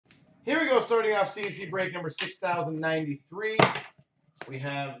Here we go, starting off CNC break number 6093. We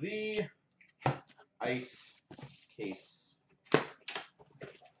have the ice case.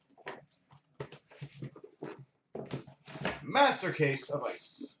 Master case of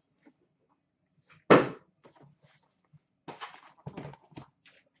ice.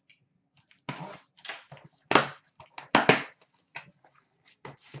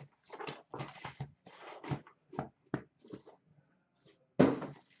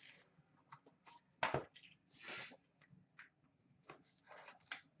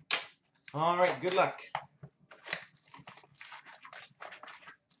 All right, good luck.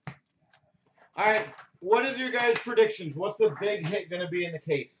 All right, what is your guys' predictions? What's the big hit going to be in the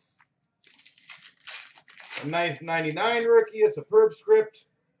case? A nice 99 rookie, a superb script.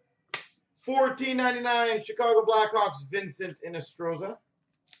 14.99 Chicago Blackhawks Vincent Inestroza.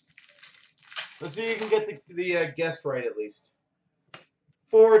 Let's see if you can get the guess right at least.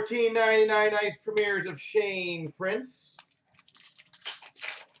 14.99 Ice Premieres of Shane Prince.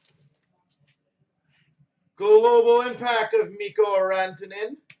 Global Impact of Mikko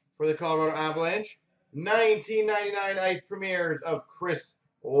Rantanen for the Colorado Avalanche. 19.99 Ice Premieres of Chris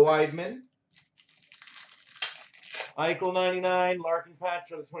Weidman. Eichel 99, Larkin patch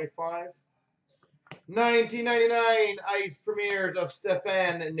for the 25. 19.99 Ice Premieres of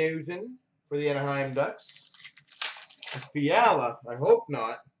Stefan Noesen for the Anaheim Ducks. Fiala, I hope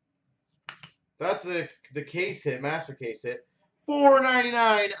not. That's the case hit, master case hit.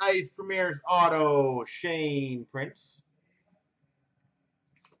 4.99 Ice Premieres Auto Shane Prince.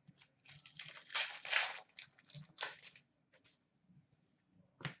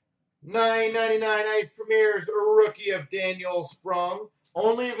 $9.99 Ice Premieres Rookie of Daniel Sprong.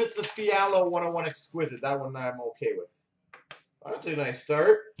 Only if it's the Fiala 101 Exquisite. That one I'm okay with. That's a nice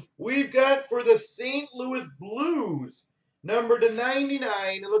start. We've got for the St. Louis Blues, number to 99.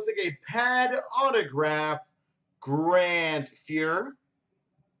 It looks like a pad autograph, Grant Fuhr.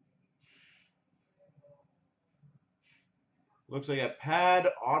 Looks like a pad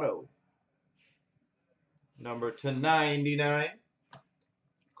auto. Number to 99,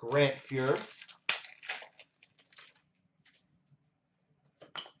 Grant Fuhr.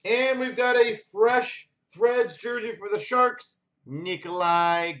 And we've got a fresh Threads jersey for the Sharks,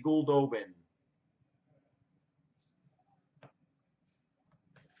 Nikolai Goldobin.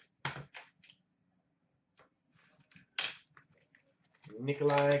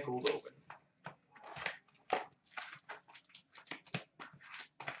 Nikolai Goldobin.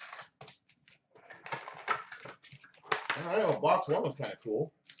 I know, box one was kind of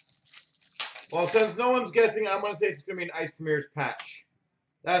cool. Well, since no one's guessing, I'm going to say it's going to be an Ice Premieres patch.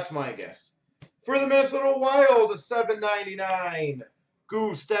 That's my guess. For the Minnesota Wild, a $7.99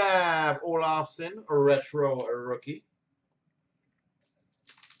 Gustav Olofsson, a retro rookie.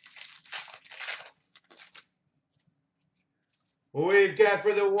 We've got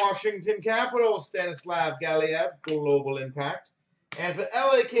for the Washington Capitals, Stanislav Galiev, Global Impact. And for the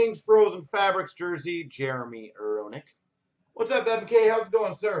LA Kings Frozen Fabrics jersey, Jeremy Roenick. What's up, MK? How's it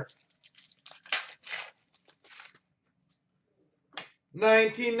going, sir?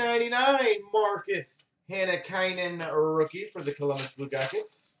 19.99 Marcus Hannakainen rookie for the Columbus Blue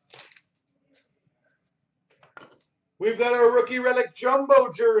Jackets. We've got a rookie relic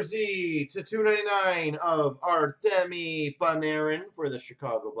jumbo jersey to 2.99 of Artemi Panarin for the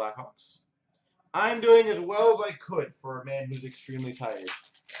Chicago Blackhawks. I'm doing as well as I could for a man who's extremely tired.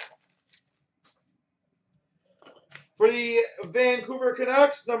 For the Vancouver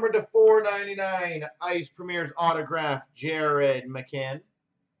Canucks, number to 4.99, Ice Premieres autograph, Jared McCann.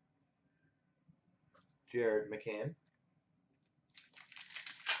 Jared McCann.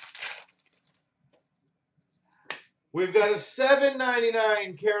 We've got a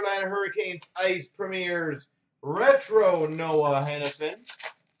 $7.99 Carolina Hurricanes Ice Premieres retro Noah Hannafin.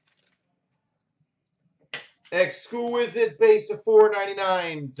 Exquisite base to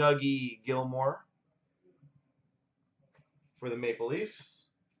 4.99 Dougie Gilmore for the Maple Leafs.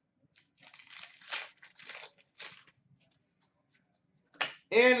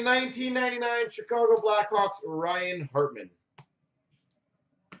 And 19.99 Chicago Blackhawks Ryan Hartman.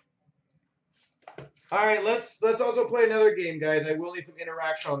 All right, let's also play another game, guys. I will need some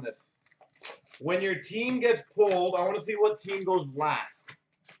interaction on this. When your team gets pulled, I want to see what team goes last.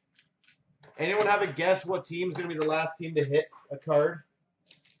 Anyone have a guess what team is going to be the last team to hit a card?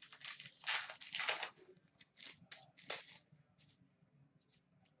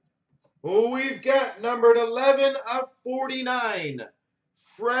 Oh, we've got numbered 11 of 49.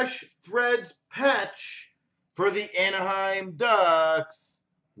 Fresh Threads patch for the Anaheim Ducks,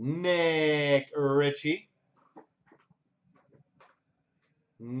 Nick Ritchie.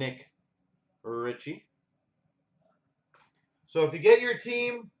 Nick Richie. So if you get your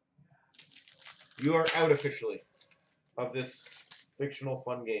team, you are out officially of this fictional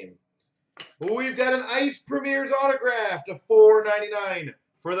fun game. We've got an Ice Premier's autograph to $4.99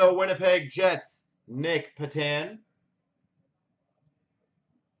 for the Winnipeg Jets, Nick Patan.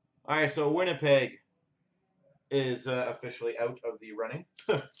 All right, so Winnipeg is officially out of the running.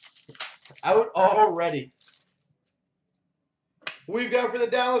 Out already. We've got for the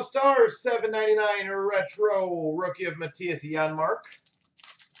Dallas Stars, $7.99 retro rookie of Matthias Janmark.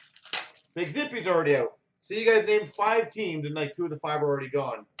 Big Zippy's already out. So you guys named 5 teams, and like 2 of the 5 are already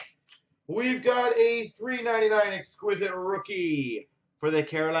gone. We've got a $3.99 exquisite rookie for the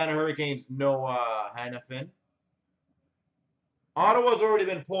Carolina Hurricanes, Noah Hanifin. Ottawa's already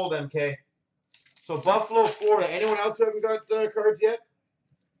been pulled, MK. So Buffalo, Florida. Anyone else who haven't got cards yet?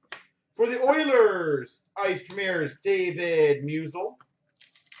 For the Oilers, Ice Premiers, David Musel.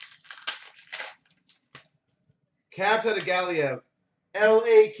 Caps out of Galiev.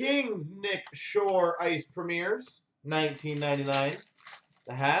 LA Kings, Nick Shore, Ice Premiers, $19.99.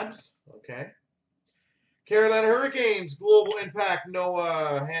 The Habs, okay. Carolina Hurricanes, Global Impact,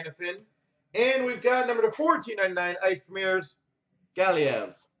 Noah Hanifin. And we've got number to $14.99, Ice Premiers,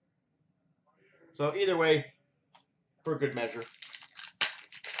 Galiev. So either way, for good measure.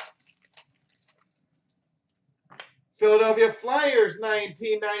 Philadelphia Flyers,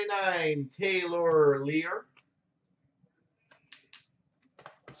 $19.99, Taylor Lear.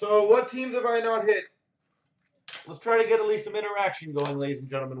 So what teams have I not hit? Let's try to get at least some interaction going, ladies and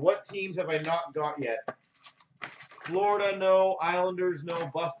gentlemen. What teams have I not got yet? Florida, no. Islanders, no.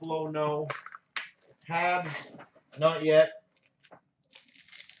 Buffalo, no. Habs, not yet.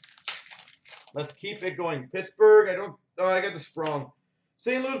 Let's keep it going. Pittsburgh, I got the Sprong.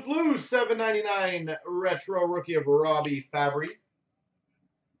 St. Louis Blues, $7.99 retro rookie of Robbie Fabry.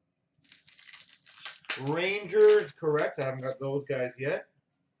 Rangers, correct. I haven't got those guys yet.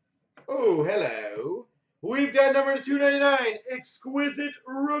 Oh, hello. We've got number to $2.99, exquisite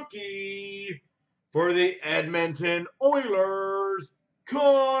rookie for the Edmonton Oilers,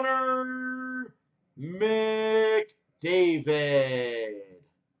 Connor McDavid.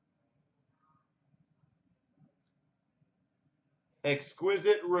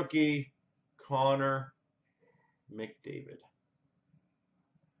 Exquisite rookie, Connor McDavid.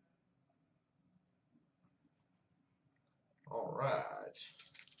 All right.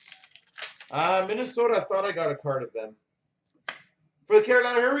 Minnesota, I thought I got a card of them. For the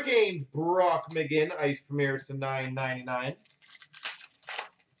Carolina Hurricanes, Brock McGinn, Ice Premiers to $9.99.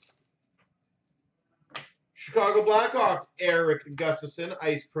 Chicago Blackhawks, Eric Gustafson,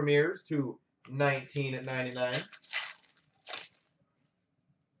 Ice Premiers to $19.99.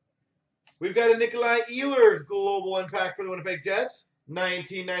 We've got a Nikolai Ehlers Global Impact for the Winnipeg Jets.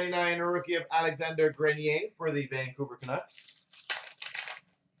 $19.99 rookie of Alexander Grenier for the Vancouver Canucks.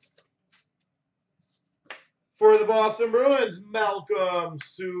 For the Boston Bruins, Malcolm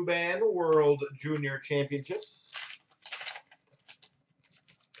Subban World Junior Championships.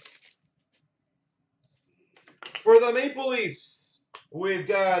 For the Maple Leafs, we've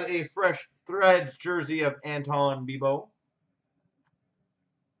got a fresh threads jersey of Anton Bibeau.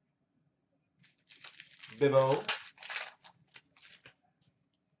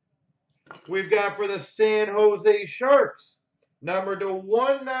 We've got for the San Jose Sharks, number to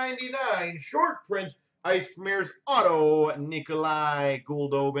 $199, short print, Ice Premiers Auto, Nikolai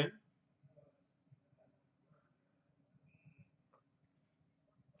Goldobin.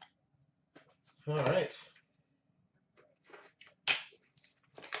 All right.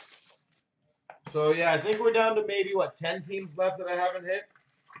 So, yeah, I think we're down to maybe, 10 teams left that I haven't hit?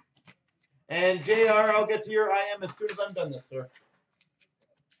 And, JR, I'll get to your IM as soon as I'm done this, sir.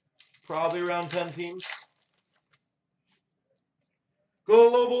 Probably around 10 teams.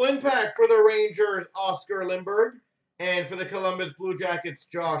 Global Impact for the Rangers, Oscar Lindberg. And for the Columbus Blue Jackets,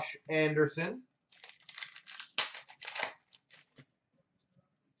 Josh Anderson.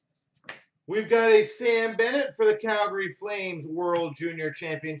 We've got a Sam Bennett for the Calgary Flames World Junior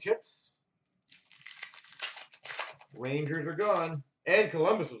Championships. Rangers are gone. And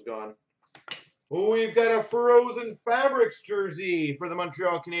Columbus was gone. We've got a Frozen Fabrics jersey for the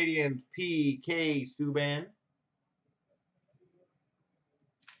Montreal Canadiens, P.K. Subban.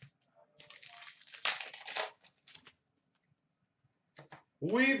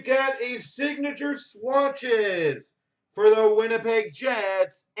 We've got a signature swatches for the Winnipeg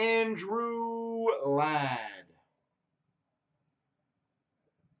Jets, Andrew Ladd.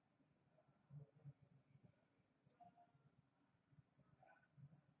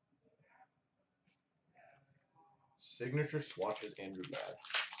 Signature swatches, Andrew Ladd.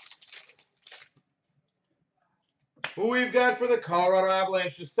 Who we've got for the Colorado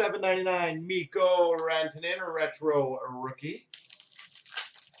Avalanche, the $7.99 Mikko Rantanen Retro Rookie.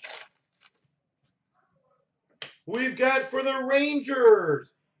 We've got for the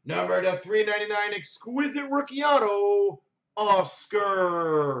Rangers, number to 399 Exquisite Rookie Auto,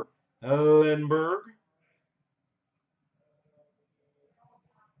 Oscar Lindberg.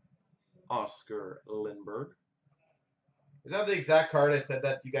 Oscar Lindberg. Is that the exact card I said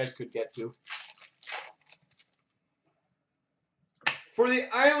that you guys could get to? For the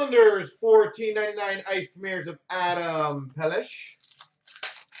Islanders, $14.99 Ice Premieres of Adam Pelech.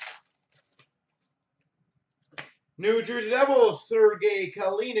 New Jersey Devils, Sergei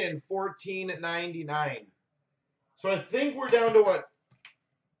Kalinin, $14.99. So I think we're down to what?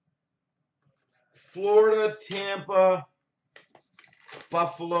 Florida, Tampa,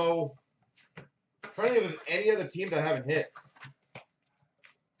 Buffalo. I'm trying to think if there's any other teams I haven't hit.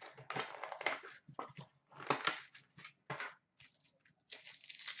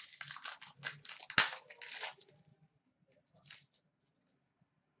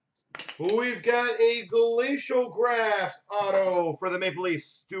 We've got a Glacial Graphs auto for the Maple Leafs,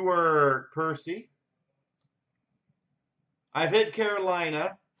 Stuart Percy. I've hit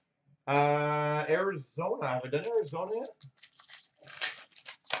Carolina. Arizona. Have I done Arizona yet?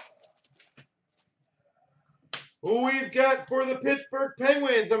 Who we've got for the Pittsburgh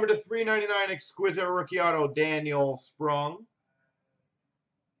Penguins, number to 399 Exquisite Rookie Auto, Daniel Sprong.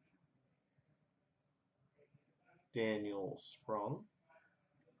 Daniel Sprong.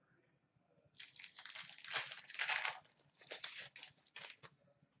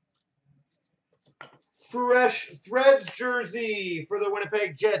 Fresh Threads jersey for the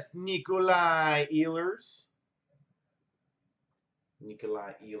Winnipeg Jets, Nikolai Ehlers.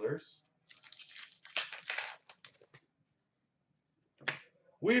 Nikolai Ehlers.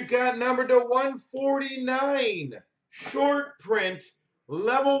 We've got number to 149, short print,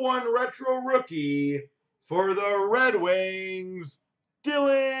 level 1 retro rookie for the Red Wings,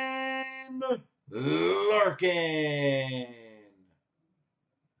 Dylan Larkin.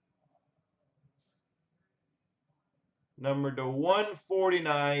 Number to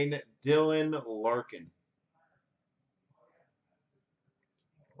 149, Dylan Larkin.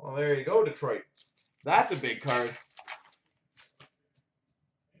 Well, there you go, Detroit. That's a big card.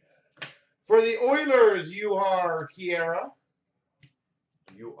 For the Oilers, CloutsnChara.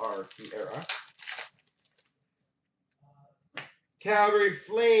 Calgary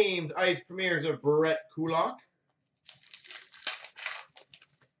Flames, Ice Premieres of Brett Kulak.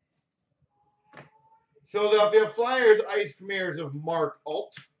 Philadelphia Flyers, Ice Premieres of Mark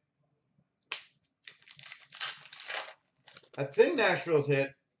Alt. I think Nashville's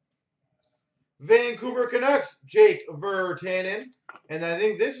hit. Vancouver Canucks, Jake Virtanen. And I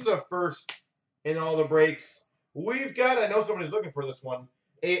think this is a first in all the breaks. We've got, I know somebody's looking for this one,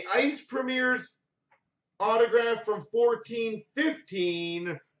 a Ice Premieres autograph from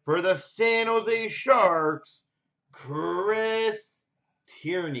 14-15 for the San Jose Sharks, Chris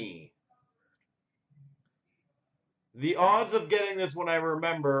Tierney. The odds of getting this one, I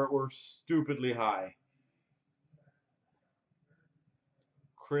remember, were stupidly high.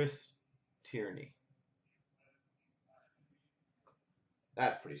 Chris Tierney.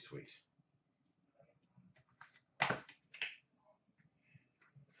 That's pretty sweet.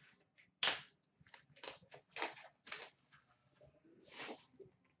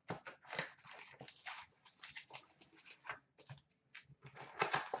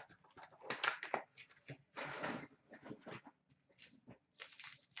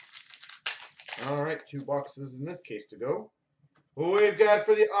 All right, 2 boxes in this case to go. We've got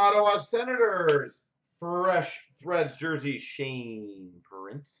for the Ottawa Senators, Fresh Threads jersey, Shane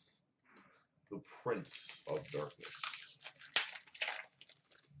Prince, the Prince of Darkness.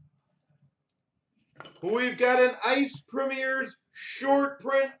 We've got an Ice Premieres short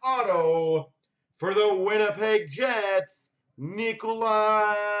print auto for the Winnipeg Jets,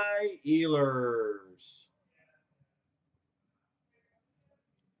 Nikolai Ehlers.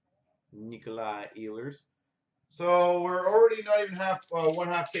 Nikolai Ehlers. So we're already not even one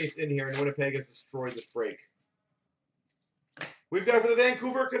half case in here, and Winnipeg has destroyed this break. We've got for the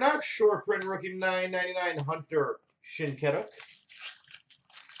Vancouver Canucks, short print rookie $9.99, Hunter Shinkeduk.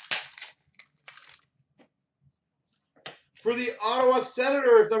 For the Ottawa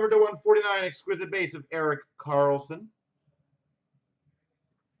Senators, number to 149, exquisite base of Erik Karlsson.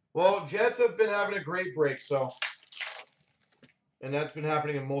 Well, Jets have been having a great break, and that's been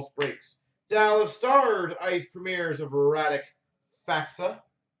happening in most breaks. Dallas Stars, Ice Premieres of Radek Faksa.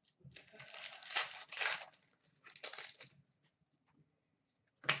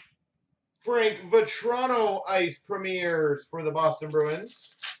 Frank Vetrano Ice Premiers for the Boston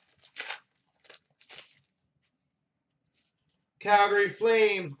Bruins. Calgary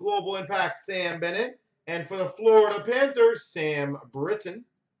Flames Global Impact Sam Bennett. And for the Florida Panthers, Sam Britton.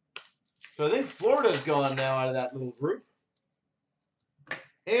 So I think Florida's gone now out of that little group.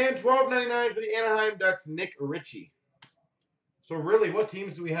 And $12.99 for the Anaheim Ducks, Nick Ritchie. So really, what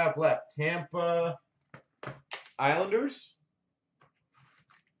teams do we have left? Tampa, Islanders?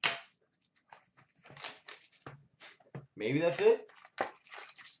 Maybe that's it?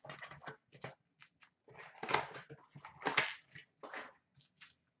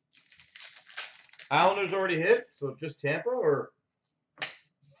 Islanders already hit, so just Tampa, or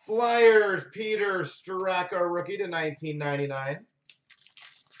Flyers, Peter Straka, rookie to 19.99.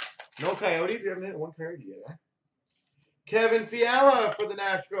 No Coyotes. You haven't hit one Coyote yet, eh? Kevin Fiala for the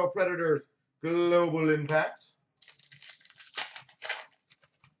Nashville Predators, Global Impact.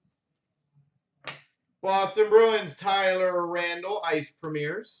 Boston Bruins, Tyler Randall, Ice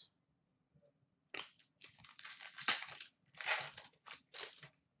Premiers.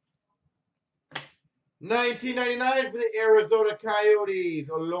 $19.99 for the Arizona Coyotes,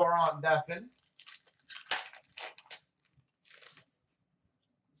 Laurent Dauphin.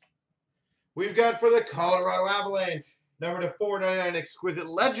 We've got for the Colorado Avalanche, number to 499 Exquisite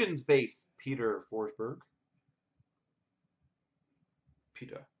Legends base, Peter Forsberg.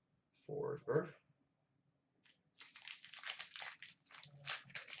 Peter Forsberg.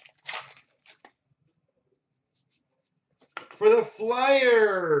 For the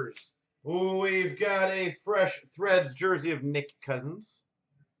Flyers, we've got a fresh Threads jersey of Nick Cousins.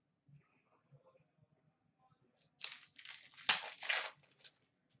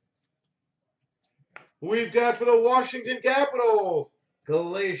 We've got for the Washington Capitals,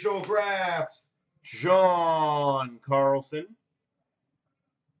 Glacial Graphs, John Carlson.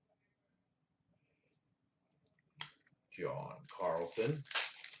 John Carlson.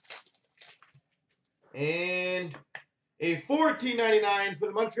 And a $14.99 for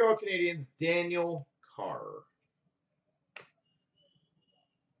the Montreal Canadiens, Daniel Carr.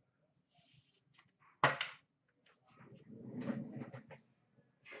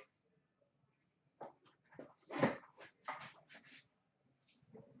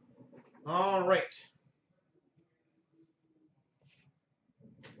 All right.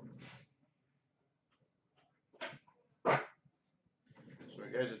 Sorry,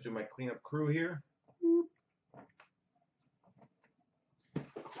 guys, just do my cleanup crew here.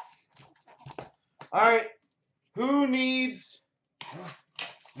 All right. Who needs...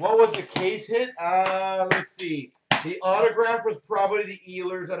 What was the case hit? Let's see. The autograph was probably the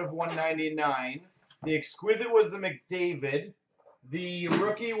Ehlers out of 199. The Exquisite was the McDavid. The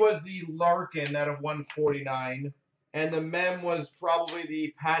rookie was the Larkin out of 149. And the mem was probably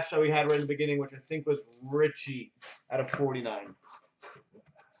the patch that we had right in the beginning, which I think was Ritchie out of 49.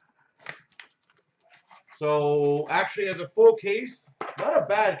 So, actually, as a full case, not a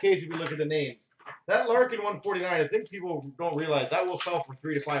bad case if you look at the names. That Larkin 149, I think people don't realize that will sell for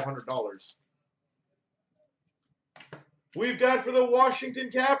 $300 to $500. We've got for the Washington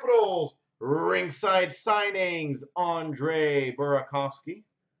Capitals, ringside signings, Andre Burakovsky.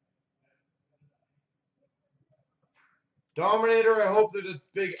 Dominator, I hope there's a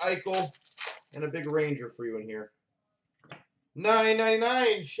big Eichel and a big Ranger for you in here.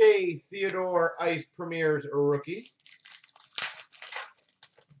 $9.99, Shea Theodore Ice Premiers rookie.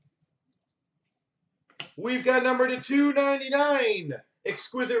 We've got number to 299,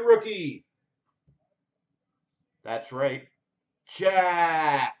 Exquisite rookie. That's right,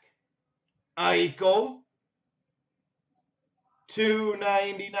 Jack Eichel.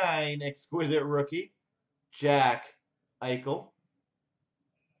 $2.99, Exquisite rookie, Jack Eichel.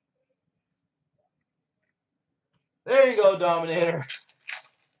 There you go, Dominator.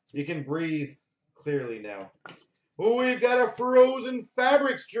 You can breathe clearly now. We've got a Frozen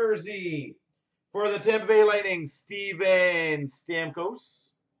Fabrics jersey for the Tampa Bay Lightning, Steven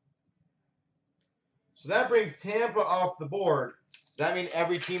Stamkos. So that brings Tampa off the board. Does that mean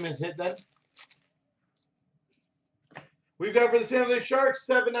every team is hit then? We've got for the San Jose Sharks,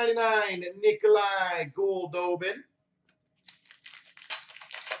 $7.99, Nikolai Goldobin.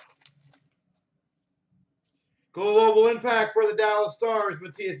 Global Impact for the Dallas Stars,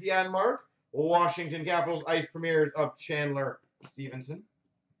 Matthias Janmark. Washington Capitals Ice Premiers of Chandler Stevenson.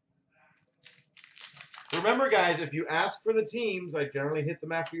 Remember, guys, if you ask for the teams, I generally hit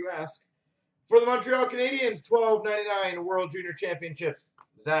them after you ask. For the Montreal Canadiens, $12.99 World Junior Championships,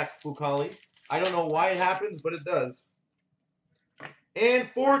 Zach Fucale. I don't know why it happens, but it does. And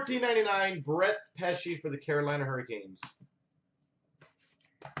 $14.99 Brett Pesce for the Carolina Hurricanes.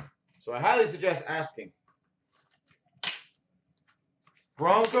 So I highly suggest asking.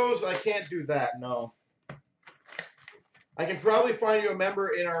 Broncos, I can't do that, no. I can probably find you a member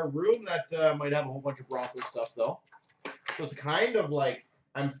in our room that might have a whole bunch of Broncos stuff, though. So it's kind of like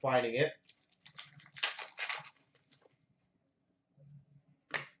I'm finding it.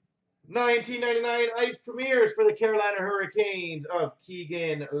 $19.99 Ice Premieres for the Carolina Hurricanes of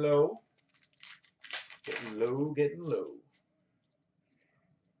Keegan Lowe. Getting low, getting low.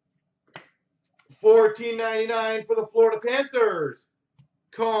 $14.99 for the Florida Panthers.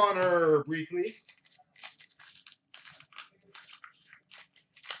 Connor Briefly.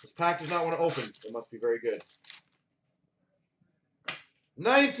 This pack does not want to open. It must be very good.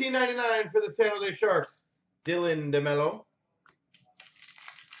 $19.99 for the San Jose Sharks. Dylan DeMello.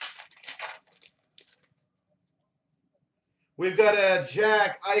 We've got a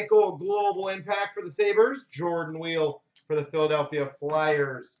Jack Eichel Global Impact for the Sabres. Jordan Wheel for the Philadelphia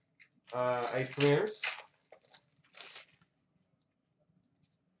Flyers. Ice Premieres.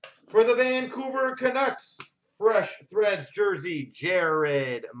 For the Vancouver Canucks, Fresh Threads jersey,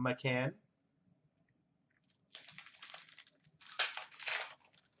 Jared McCann.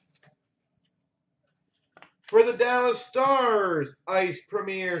 For the Dallas Stars, Ice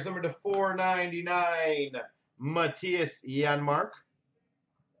Premieres, number to 499, Matthias Janmark.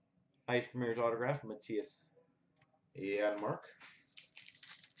 Ice Premieres autograph, Matthias Janmark.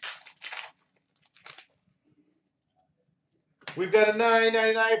 We've got a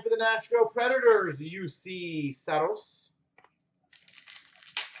 $9.99 for the Nashville Predators, UC Saros.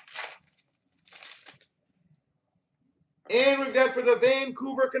 And we've got for the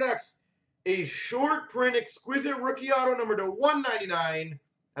Vancouver Canucks, a short print exquisite rookie auto number to 199.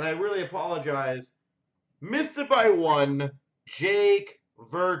 And I really apologize. Missed it by one. Jake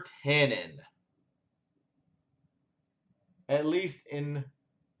Virtanen. At least in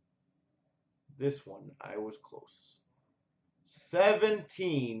this one, I was close.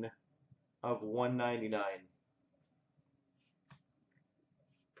 17 of 199.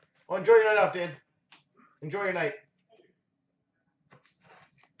 Oh, enjoy your night off, Dan. Enjoy your night.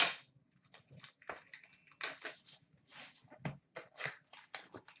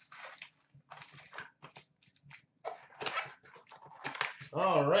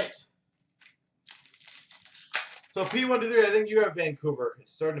 All right. So P123, I think you have Vancouver.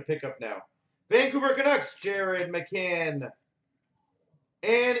 It's starting to pick up now. Vancouver Canucks, Jared McCann.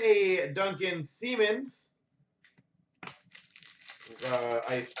 And a Duncan Siemens.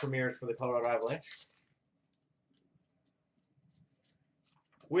 Ice Premieres for the Colorado Avalanche.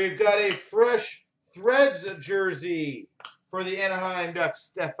 We've got a Fresh Threads jersey for the Anaheim Ducks,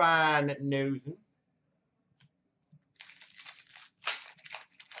 Stefan Noesen.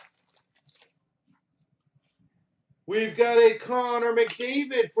 We've got a Connor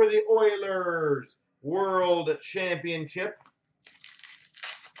McDavid for the Oilers World Championship.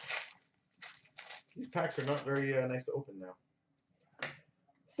 These packs are not very nice to open now.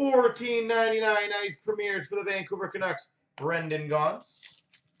 $14.99 Ice Premieres for the Vancouver Canucks, Brendan Gaunce.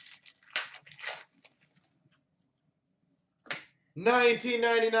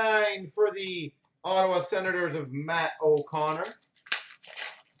 $19.99 for the Ottawa Senators of Matt O'Connor.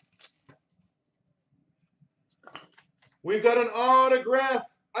 We've got an autograph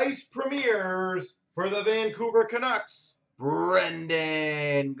Ice Premieres for the Vancouver Canucks,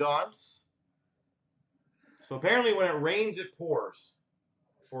 Brendan Gaunce. So apparently when it rains, it pours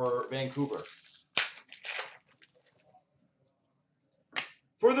for Vancouver.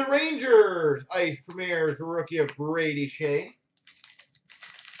 For the Rangers, Ice Premieres, rookie of Brady Shea.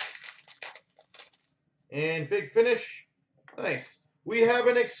 And big finish. Nice. We have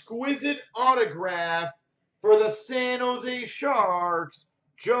an exquisite autograph for the San Jose Sharks,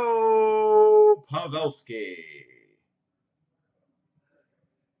 Joe Pavelski.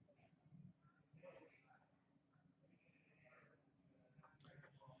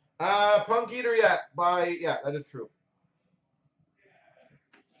 Punk Eater, yeah, that is true.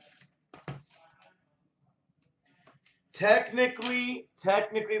 Technically,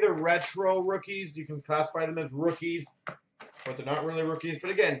 the retro rookies, you can classify them as rookies, but they're not really rookies. But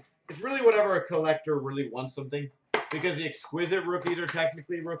again, it's really whatever a collector really wants something, because the exquisite rookies are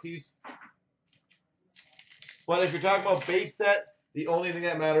technically rookies. But if you're talking about base set, the only thing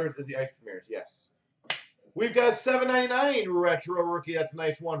that matters is the Ice Premieres, yes. We've got $7.99 retro rookie. That's a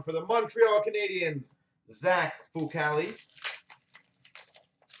nice one for the Montreal Canadiens, Zach Fucale.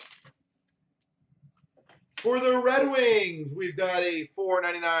 For the Red Wings, we've got a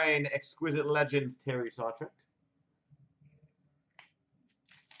 $4.99 Exquisite Legends, Terry Sawchuk.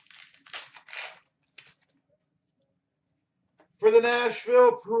 For the the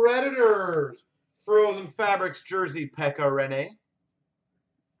Nashville Predators, Frozen Fabrics jersey, Pekka Rene.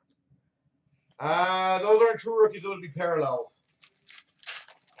 Those aren't true rookies, those would be parallels.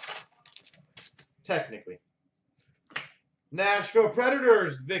 Technically. Nashville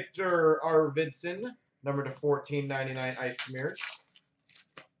Predators, Victor Arvidsson, number to 1499 Ice Premiers.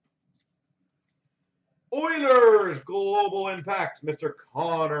 Oilers, Global Impact, Mr.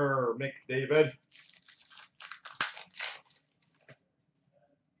 Connor McDavid.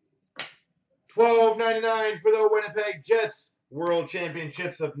 $12.99 for the Winnipeg Jets, World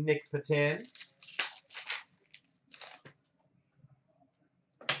Championships of Nick Patan.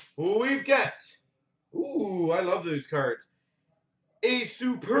 We've got, ooh, I love these cards, a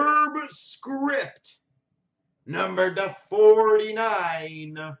superb script, numbered to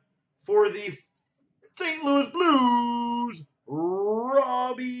 49 for the St. Louis Blues,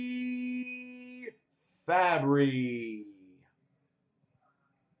 Robbie Fabry.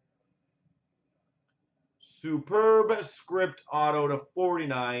 Superb script auto to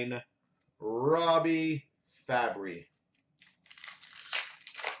 49, Robbie Fabry.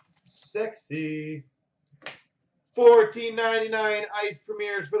 Sexy. $14.99 Ice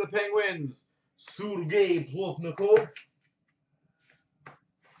Premiers for the Penguins, Sergei Plotnikov.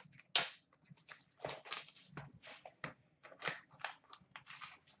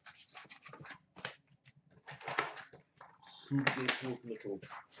 Sergei Plotnikov.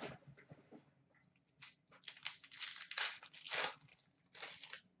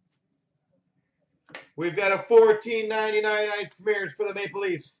 We've got a $14.99 Ice Premiers for the Maple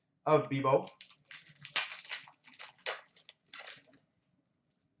Leafs of Bebo.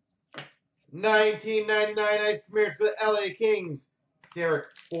 $19.99 Ice Premiers for the LA Kings, Derek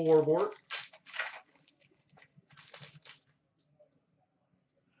Forbort.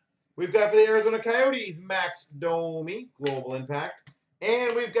 We've got for the Arizona Coyotes, Max Domi, Global Impact.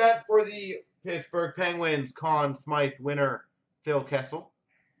 And we've got for the Pittsburgh Penguins, Conn Smythe winner, Phil Kessel.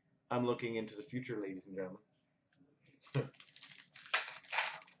 I'm looking into the future, ladies and gentlemen.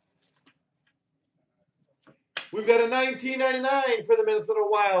 We've got a $19.99 for the Minnesota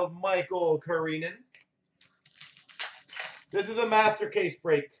Wild, Michael Karinen. This is a master case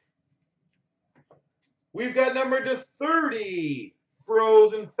break. We've got number to 30,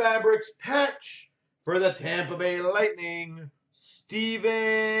 Frozen Fabrics patch for the Tampa Bay Lightning,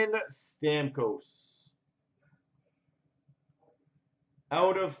 Steven Stamkos.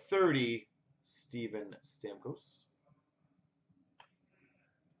 Out of 30, Steven Stamkos.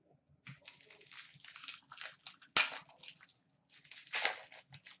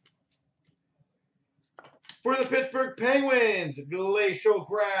 For the Pittsburgh Penguins, glacial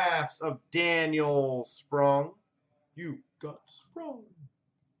graphs of Daniel Sprong. You got Sprong.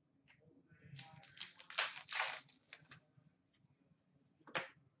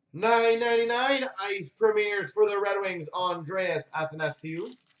 $9.99 Ice Premiers for the Red Wings, Andreas Athanasiou.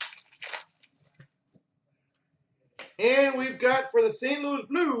 And we've got for the St. Louis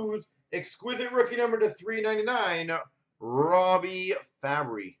Blues, exquisite rookie number to 399, Robbie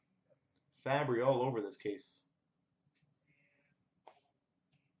Fabry. Fabry all over this case.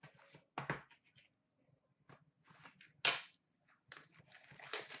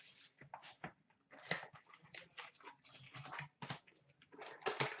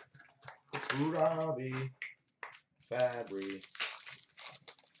 Robbie Fabry.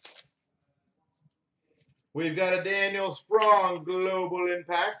 We've got a Daniel Sprong Global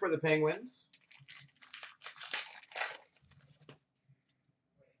Impact for the Penguins.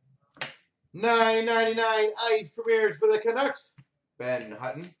 $9.99 Ice Premiers for the Canucks, Ben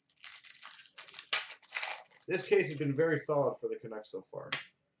Hutton. This case has been very solid for the Canucks so far.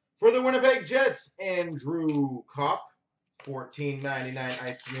 For the Winnipeg Jets, Andrew Kopp, $14.99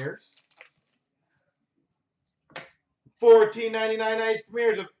 Ice Premiers. $14.99 Ice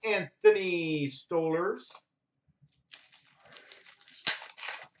Premiers of Anthony Stolarz.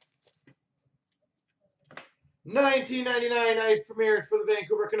 $19.99 Ice Premiers for the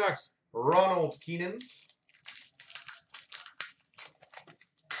Vancouver Canucks, Ronald Keenans.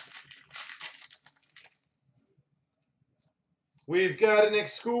 We've got an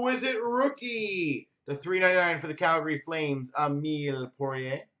exquisite rookie, the $3.99 for the Calgary Flames, Emile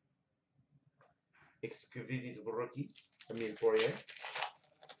Poirier. Exquisite rookie, Emile Poirier.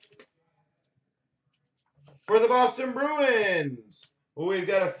 For the Boston Bruins, we've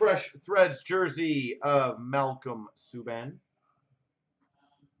got a fresh threads jersey of Malcolm Subban.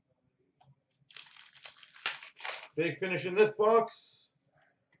 Big finish in this box.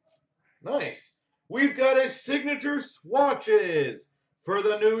 Nice. We've got a signature swatches for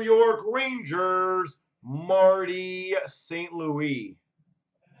the New York Rangers, Marty St. Louis.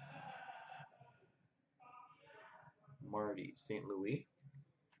 Marty St. Louis.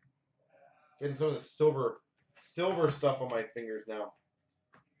 Getting some of the silver stuff on my fingers now.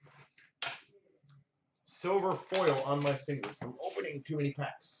 Silver foil on my fingers from opening too many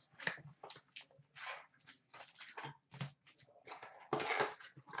packs.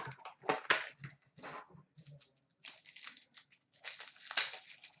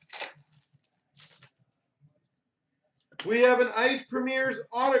 We have an Ice Premier's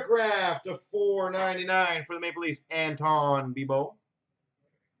autograph to $4.99 for the Maple Leafs, Anton Bibeau.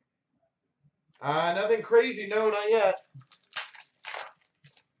 Nothing crazy, no, not yet.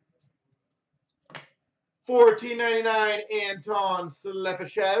 $14.99, Anton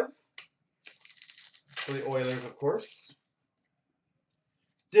Slepyshev. For the Oilers, of course.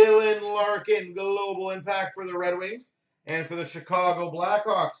 Dylan Larkin, Global Impact for the Red Wings. And for the Chicago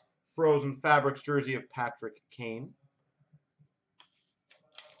Blackhawks, Frozen Fabrics jersey of Patrick Kane.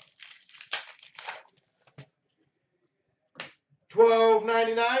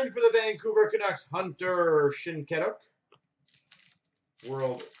 $12.99 for the Vancouver Canucks, Hunter Shinkeduk.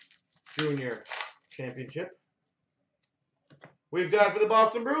 World Junior Championship. We've got for the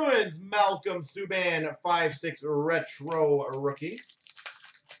Boston Bruins, Malcolm Subban, 5/6 Retro Rookie.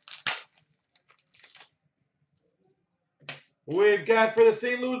 We've got for the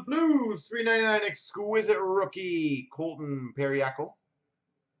St. Louis Blues, $3.99 Exquisite Rookie, Colton Periaco.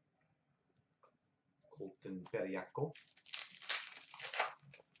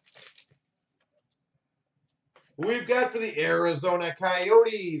 We've got for the Arizona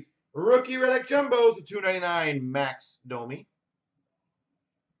Coyotes, Rookie Relic Jumbos, $2.99 Max Domi.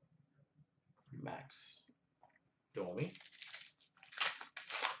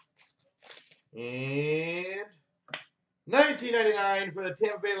 And $19.99 for the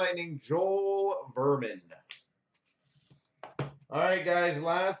Tampa Bay Lightning, Joel Vermin. All right, guys,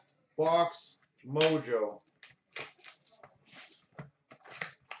 last box mojo.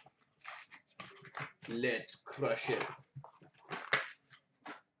 Let's crush it.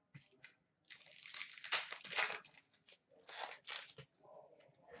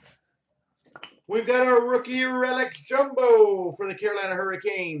 We've got our Rookie Relic Jumbo for the Carolina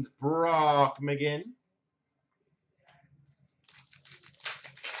Hurricanes, Brock McGinn.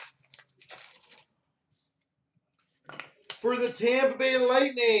 For the Tampa Bay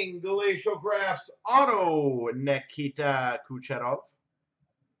Lightning, Glacial Crafts Auto, Nikita Kucherov.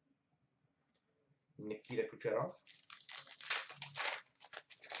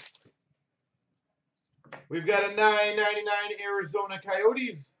 We've got a $9.99 Arizona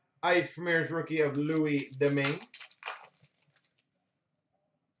Coyotes Ice Premier's Rookie of Louis Domingue.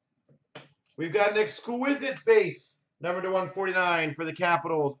 We've got an exquisite base, number to 149 for the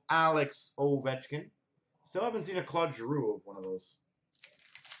Capitals, Alex Ovechkin. Still haven't seen a Claude Giroux of one of those.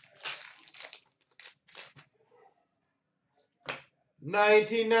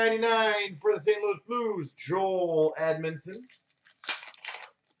 $19.99 for the St. Louis Blues, Joel Edmondson.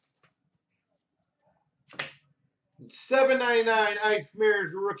 $7.99 Ice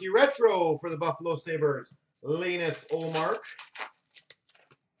Premier's Rookie Retro for the Buffalo Sabres, Linus Ullmark.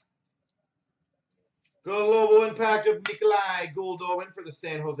 Global Impact of Nikolai Goldobin for the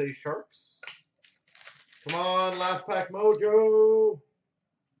San Jose Sharks. Come on, last pack mojo.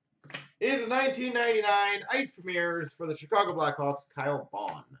 Is $19.99 Ice Premiers for the Chicago Blackhawks, Kyle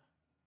Vaughn.